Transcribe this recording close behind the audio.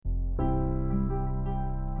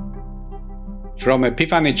From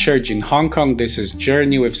Epiphany Church in Hong Kong, this is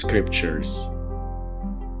Journey with Scriptures.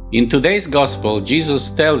 In today's Gospel, Jesus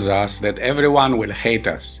tells us that everyone will hate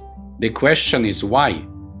us. The question is why?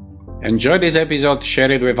 Enjoy this episode, share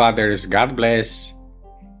it with others. God bless.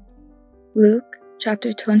 Luke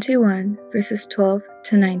chapter 21, verses 12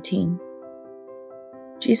 to 19.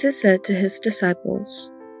 Jesus said to his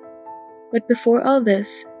disciples, "But before all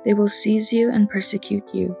this, they will seize you and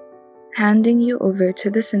persecute you, handing you over to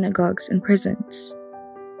the synagogues and prisons.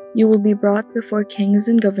 You will be brought before kings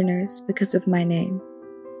and governors because of my name.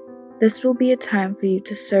 This will be a time for you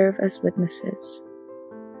to serve as witnesses.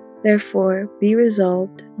 Therefore, be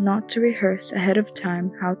resolved not to rehearse ahead of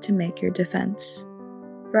time how to make your defense.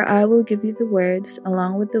 For I will give you the words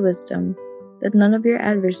along with the wisdom that none of your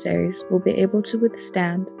adversaries will be able to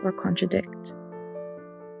withstand or contradict.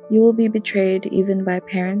 You will be betrayed even by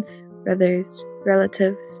parents, brothers,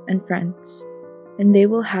 relatives, and friends, and they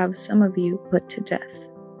will have some of you put to death.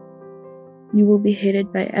 You will be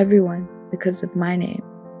hated by everyone because of my name.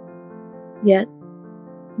 Yet,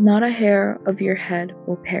 not a hair of your head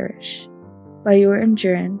will perish. By your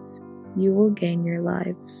endurance, you will gain your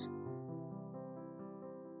lives."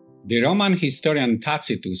 The Roman historian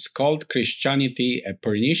Tacitus called Christianity a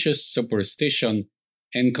pernicious superstition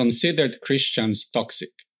and considered Christians toxic.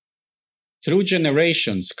 Through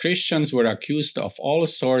generations, Christians were accused of all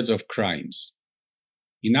sorts of crimes.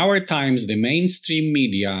 In our times, the mainstream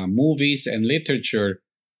media, movies, and literature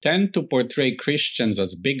tend to portray Christians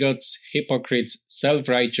as bigots, hypocrites,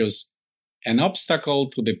 self-righteous, an obstacle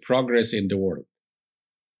to the progress in the world.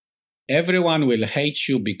 Everyone will hate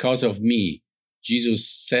you because of me, Jesus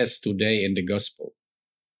says today in the Gospel.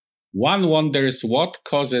 One wonders what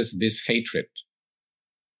causes this hatred.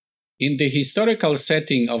 In the historical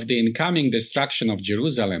setting of the incoming destruction of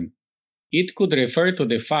Jerusalem, it could refer to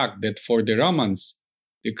the fact that for the Romans,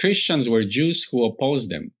 the Christians were Jews who opposed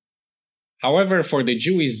them. However, for the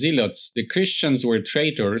Jewish zealots, the Christians were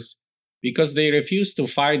traitors because they refused to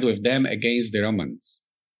fight with them against the Romans.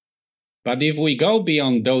 But if we go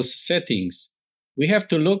beyond those settings, we have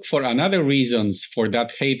to look for another reasons for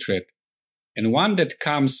that hatred, and one that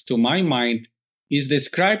comes to my mind is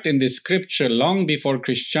described in the scripture long before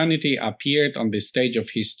Christianity appeared on the stage of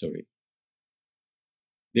history.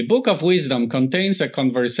 The Book of Wisdom contains a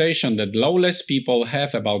conversation that lawless people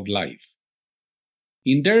have about life.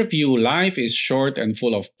 In their view, life is short and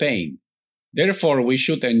full of pain. Therefore, we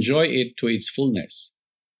should enjoy it to its fullness.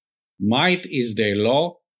 Might is their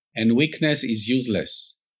law, and weakness is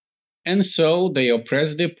useless. And so they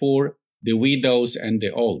oppress the poor, the widows, and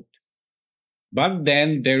the old. But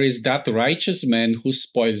then there is that righteous man who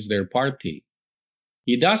spoils their party.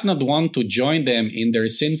 He does not want to join them in their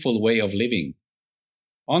sinful way of living.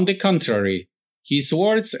 On the contrary, his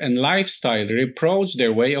words and lifestyle reproach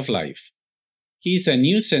their way of life. He is a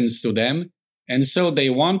nuisance to them, and so they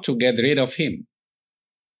want to get rid of him.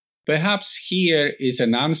 Perhaps here is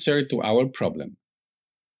an answer to our problem.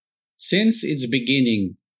 Since its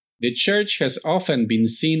beginning, the church has often been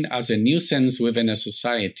seen as a nuisance within a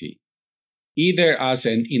society, either as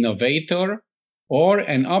an innovator or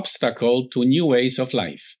an obstacle to new ways of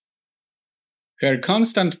life. Her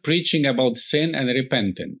constant preaching about sin and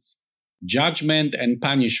repentance, judgment and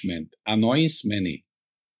punishment annoys many.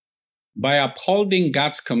 By upholding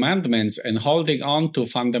God's commandments and holding on to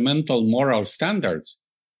fundamental moral standards,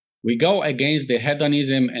 we go against the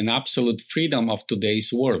hedonism and absolute freedom of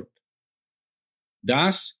today's world.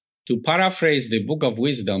 Thus, to paraphrase the Book of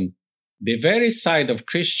Wisdom, the very sight of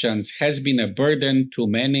Christians has been a burden to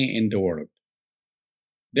many in the world.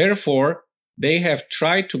 Therefore, they have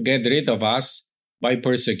tried to get rid of us by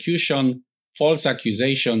persecution, false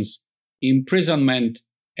accusations, imprisonment,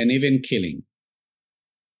 and even killing.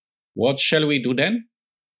 What shall we do then?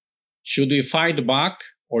 Should we fight back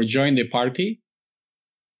or join the party?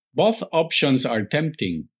 Both options are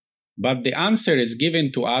tempting, but the answer is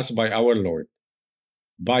given to us by our Lord.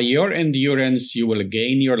 By your endurance you will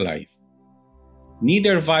gain your life.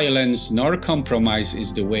 Neither violence nor compromise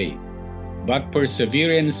is the way, but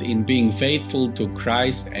perseverance in being faithful to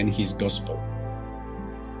Christ and His gospel.